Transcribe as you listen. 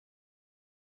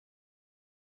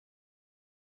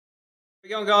How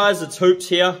you going, guys? It's Hoops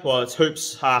here. Well, it's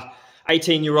Hoops'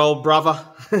 18-year-old brother.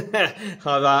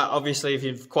 Obviously, if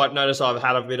you've quite noticed, I've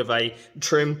had a bit of a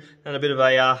trim and a bit of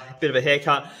a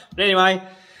haircut. But anyway,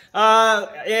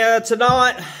 yeah,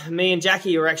 tonight me and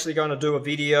Jackie are actually going to do a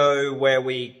video where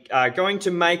we are going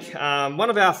to make one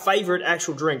of our favourite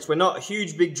actual drinks. We're not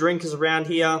huge big drinkers around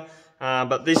here,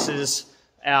 but this is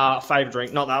our favourite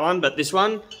drink. Not that one, but this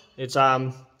one. It's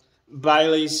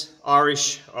Bailey's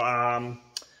Irish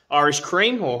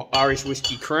cream, or Irish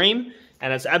whiskey cream,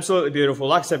 and it's absolutely beautiful.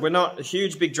 Like I said, we're not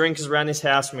huge big drinkers around this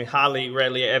house, and we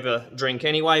rarely ever drink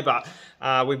anyway, but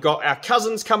we've got our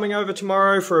cousins coming over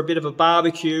tomorrow for a bit of a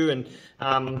barbecue, and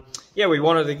yeah, we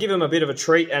wanted to give them a bit of a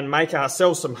treat and make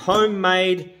ourselves some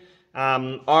homemade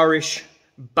Irish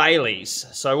Baileys.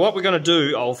 So what we're going to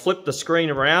do, I'll flip the screen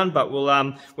around, but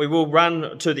we will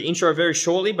run to the intro very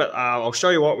shortly, but I'll show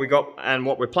you what we got and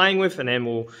what we're playing with, and then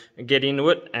we'll get into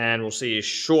it, and we'll see you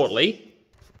shortly.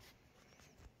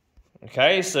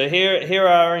 Okay, so here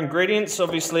are our ingredients.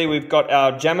 Obviously, we've got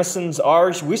our Jamesons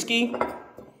Irish whiskey.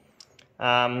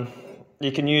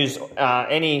 You can use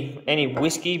any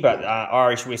whiskey, but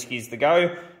Irish whiskey is the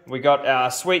go. We got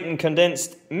our sweetened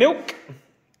condensed milk.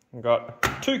 We've got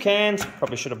 2 cans,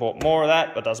 probably should have bought more of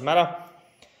that, but doesn't matter.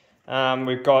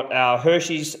 We've got our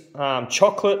Hershey's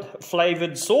chocolate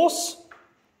flavoured sauce.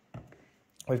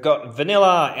 We've got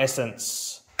vanilla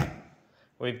essence.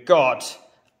 We've got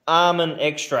almond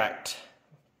extract.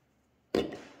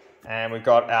 And we've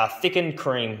got our thickened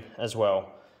cream as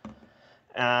well.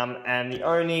 And the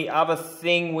only other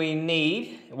thing we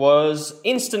need was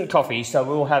instant coffee. So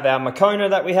we'll have our Moccona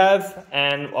that we have,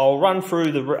 and I'll run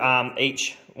through the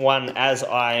each one as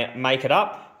I make it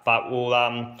up, but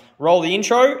we'll roll the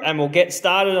intro and we'll get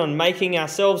started on making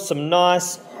ourselves some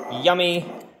nice yummy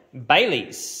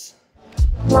Baileys.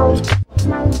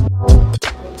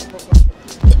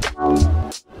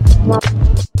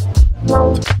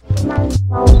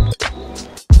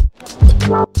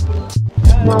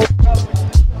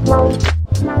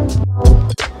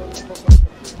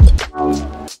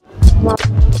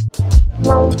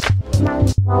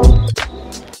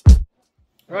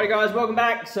 Alright guys, welcome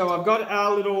back. So I've got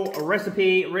our little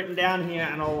recipe written down here,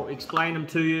 and I'll explain them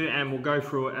to you, and we'll go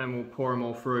through it and we'll pour them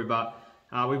all through. But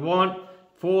we want,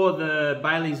 for the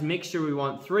Bailey's mixture, we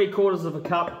want 3/4 of a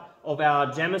cup of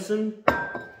our Jameson.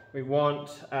 We want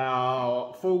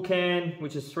our full can,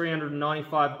 which is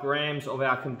 395 grams of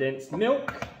our condensed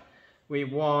milk. We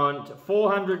want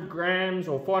 400 grams,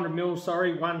 or 400 mils,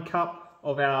 sorry, 1 cup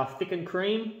of our thickened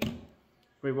cream.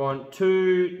 We want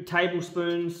 2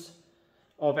 tablespoons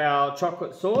of our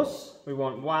chocolate sauce. We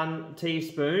want 1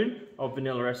 teaspoon of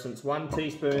vanilla essence, 1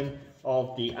 teaspoon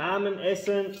of the almond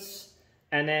essence,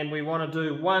 and then we want to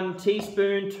do 1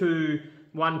 teaspoon to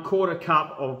 1/4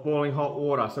 cup of boiling hot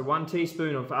water. So 1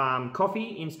 teaspoon of coffee,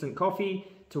 instant coffee,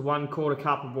 to 1/4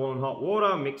 cup of boiling hot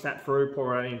water. Mix that through,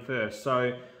 pour it in first.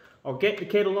 So I'll get the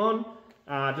kettle on.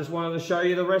 Just wanted to show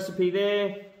you the recipe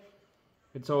there.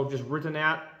 It's all just written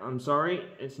out. I'm sorry,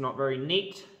 it's not very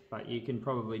neat, but you can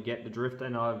probably get the drift,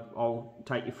 and I'll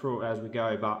take you through it as we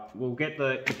go. But we'll get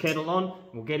the kettle on,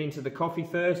 we'll get into the coffee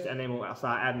first, and then we'll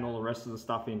start adding all the rest of the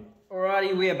stuff in.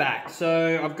 Alrighty, we're back.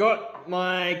 So I've got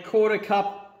my 1/4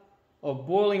 cup of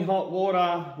boiling hot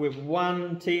water with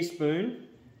 1 teaspoon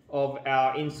of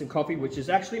our instant coffee, which is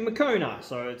actually Moccona,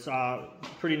 so it's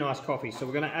pretty nice coffee. So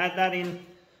we're going to add that in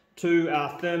to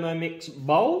our Thermomix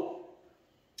bowl,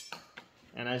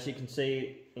 and as you can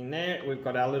see in there, we've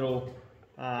got our little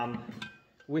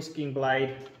whisking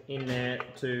blade in there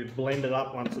to blend it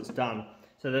up once it's done.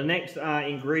 So the next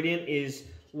ingredient is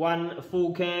 1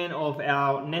 full can of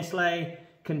our Nestle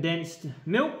condensed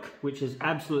milk, which is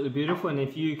absolutely beautiful, and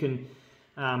if you can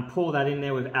pour that in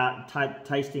there without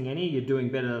tasting any, you're doing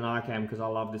better than I can, because I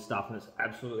love this stuff and it's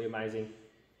absolutely amazing.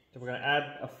 So we're going to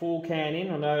add a full can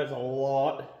in. I know it's a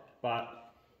lot, but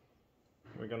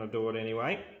we're going to do it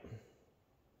anyway.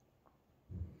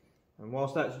 And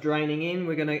whilst that's draining in,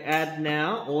 we're going to add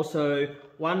now also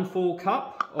 1 full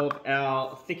cup of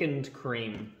our thickened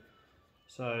cream.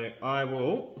 So I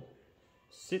will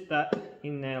sit that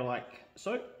in there like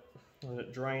so, let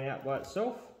it drain out by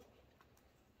itself.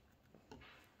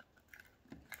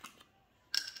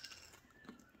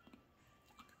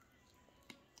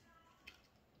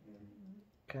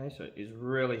 Okay, so it is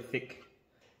really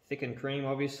thickened cream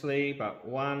obviously, but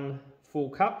 1 full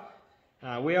cup.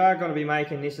 We are going to be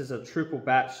making this as a triple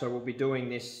batch, so we'll be doing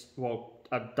this, well,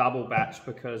 a double batch,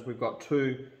 because we've got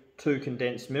two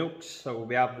condensed milks, so we'll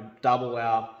be able to double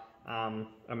our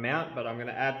amount, but I'm going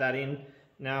to add that in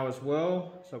now as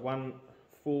well. So 1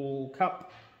 full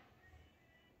cup.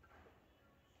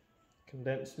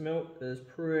 Condensed milk is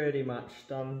pretty much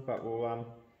done, but we'll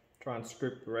try and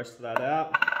scoop the rest of that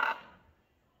out.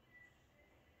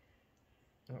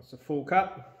 That's a full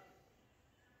cup.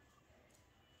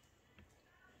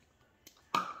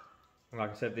 And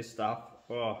like I said, this stuff,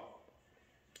 oh,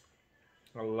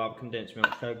 I love condensed milk,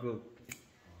 so good.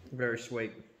 Very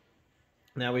sweet.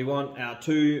 Now we want our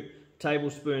 2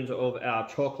 tablespoons of our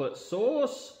chocolate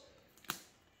sauce.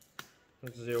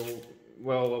 As you're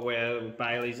well aware of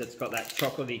Bailey's, it's got that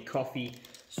chocolatey coffee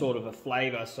sort of a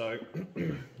flavour, so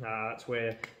that's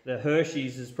where the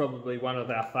Hershey's is probably one of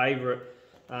our favourite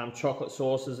chocolate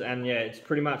sauces, and yeah, it's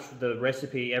pretty much the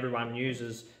recipe everyone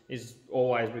uses is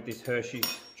always with this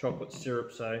Hershey's chocolate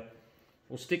syrup, so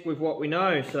we'll stick with what we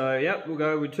know. So yep, we'll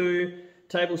go with 2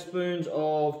 tablespoons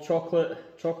of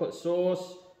chocolate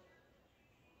sauce.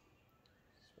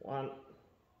 One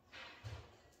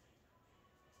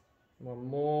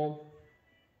more,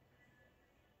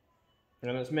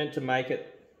 and it's meant to make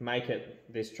it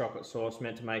this chocolate sauce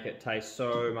meant to make it taste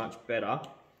so much better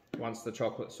once the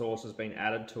chocolate sauce has been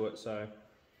added to it. So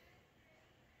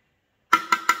I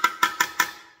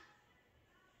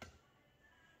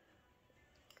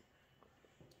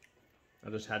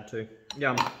just had to.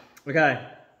 Yum. Okay.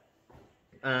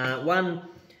 1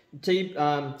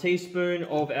 teaspoon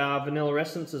of our vanilla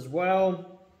essence as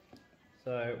well.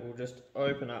 So we'll just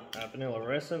open up our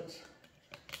vanilla essence.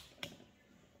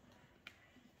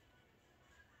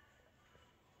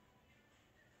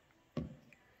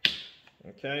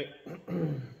 Okay. So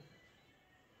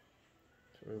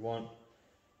we want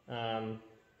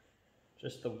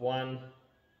just the 1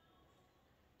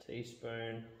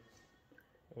 teaspoon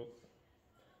of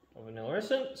vanilla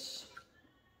essence,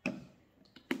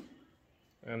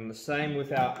 and the same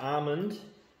with our almond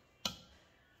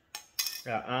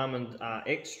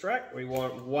extract. We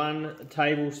want 1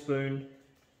 tablespoon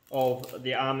of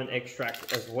the almond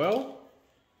extract as well,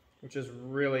 which is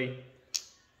really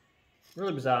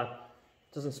bizarre.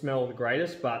 Doesn't smell the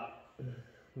greatest, but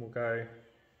we'll go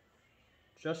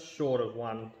just short of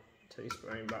 1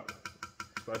 teaspoon, but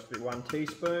it's supposed to be 1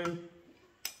 teaspoon.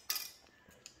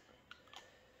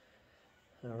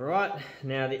 Alright,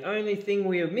 now the only thing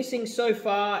we are missing so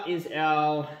far is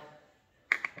our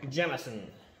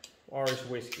Jamesons Irish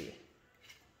whiskey.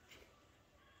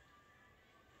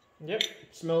 Yep,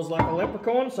 smells like a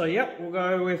leprechaun, so yep, we'll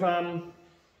go with,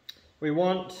 we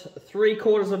want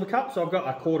 3/4 of a cup, so I've got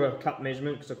a 1/4 cup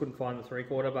measurement because I couldn't find the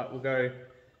 3/4, but we'll go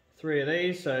 3 of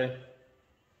these, so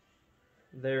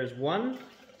there is 1.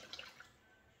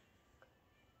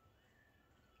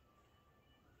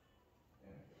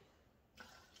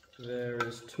 There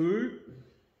is 2,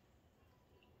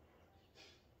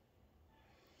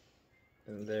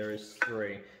 and there is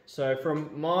 3. So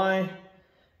from my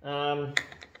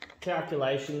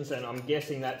calculations, and I'm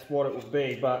guessing that's what it would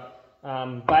be, but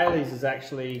Bailey's is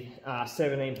actually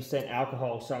 17%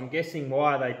 alcohol, so I'm guessing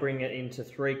why they bring it into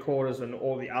 3/4 and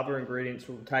all the other ingredients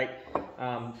will take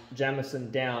Jameson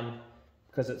down,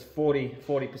 because it's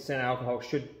 40% alcohol,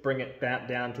 should bring it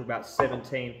down to about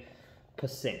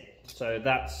 17%. So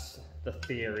that's the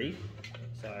theory.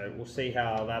 So we'll see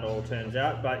how that all turns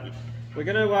out. But we're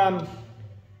gonna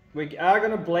we are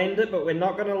gonna blend it, but we're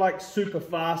not gonna like super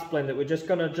fast blend it. We're just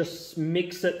gonna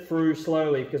mix it through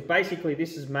slowly, because basically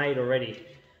this is made already.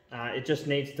 It just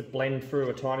needs to blend through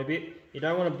a tiny bit. You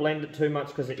don't want to blend it too much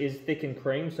because it is thickened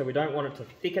cream, so we don't want it to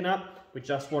thicken up. We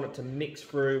just want it to mix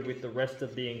through with the rest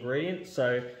of the ingredients.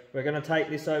 So we're going to take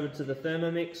this over to the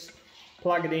Thermomix,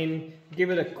 plug it in,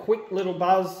 give it a quick little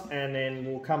buzz, and then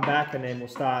we'll come back and then we'll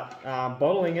start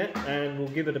bottling it, and we'll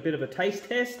give it a bit of a taste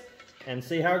test and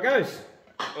see how it goes.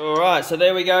 Alright, so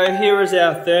there we go. Here is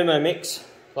our Thermomix.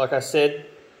 Like I said,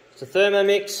 it's a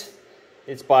Thermomix.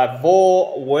 It's by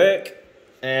Vorwerk,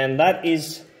 and that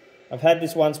is, I've had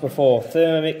this once before,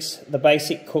 Thermomix, the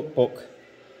basic cookbook.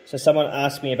 So someone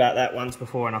asked me about that once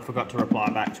before and I forgot to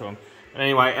reply back to them.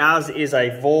 Anyway, ours is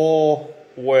a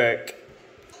Vorwerk.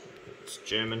 It's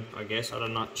German, I guess.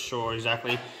 I'm not sure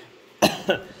exactly.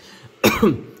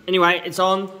 Anyway, it's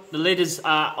on. The lid is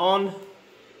on.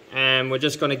 And we're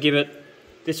just going to give it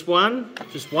this one.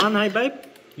 Just one, hey babe?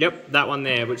 Yep, that one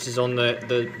there, which is on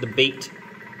the beat.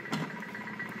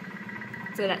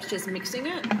 So that's just mixing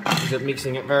it? Is it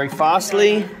mixing it very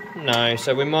fastly? No,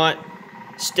 so we might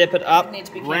step it up,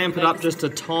 ramp it up just a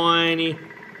tiny...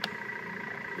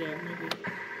 Yeah,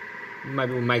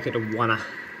 maybe we'll make it a one-er.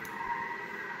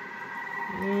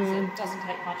 So it doesn't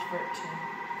take much for it to...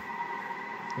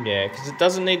 Yeah, because it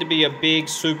doesn't need to be a big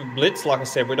super blitz. Like I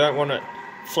said, we don't want it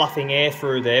fluffing air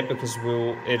through there because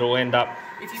it'll end up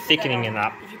thickening it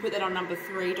up. If you put that on number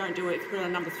 3, don't do it. If you put it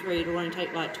on number 3, it'll only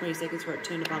take like 20 seconds for it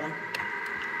to turn to butter.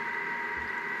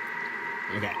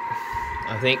 Okay,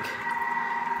 I think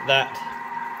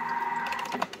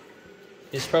that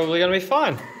is probably going to be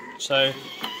fine. So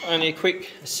only a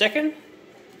quick second.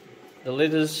 The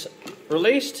lid is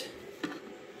released.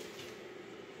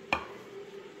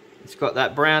 It's got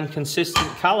that brown consistent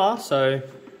colour, so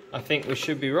I think we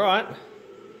should be right.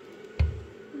 I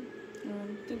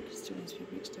think it still needs to be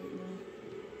mixed out more.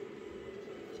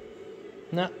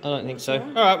 No, I don't think so.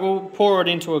 Alright, we'll pour it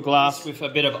into a glass with a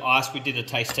bit of ice. We did a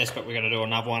taste test, but we're going to do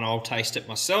another one. I'll taste it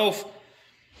myself.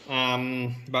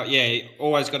 But yeah, you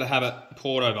always got to have it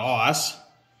poured over ice,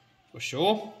 for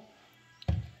sure.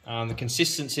 The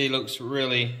consistency looks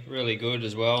really, really good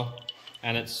as well.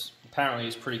 And it's apparently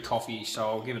it's pretty coffee, so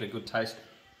I'll give it a good taste.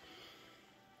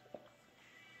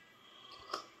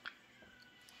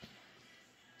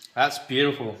 That's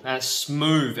beautiful. And it's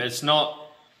smooth. It's not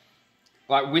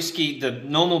like whiskey. The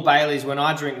normal Baileys, when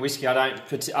I drink whiskey,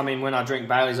 when I drink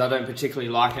Baileys, I don't particularly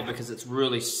like it because it's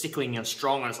really sickling and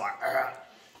strong and it's like, ugh.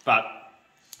 But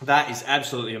that is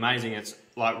absolutely amazing. It's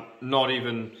like not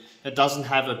even, it doesn't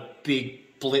have a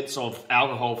big blitz of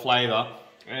alcohol flavour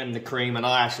and the cream, and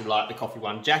I actually like the coffee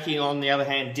one. Jackie, on the other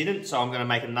hand, didn't, so I'm going to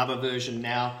make another version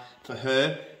now for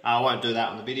her. I won't do that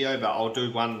on the video, but I'll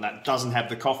do one that doesn't have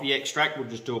the coffee extract. We'll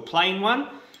just do a plain one,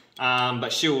 but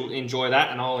she'll enjoy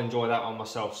that, and I'll enjoy that one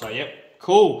myself. So, yep,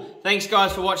 cool. Thanks,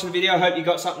 guys, for watching the video. I hope you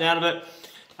got something out of it.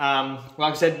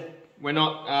 Like I said, we're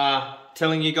not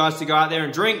telling you guys to go out there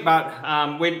and drink,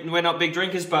 but we're not big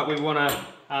drinkers, but we want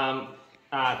to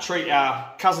treat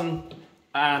our cousin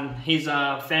and his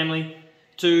family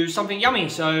to something yummy.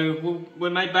 So we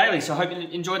made Bailey. So I hope you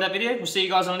enjoyed that video. We'll see you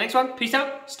guys on the next one. Peace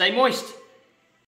out. Stay moist.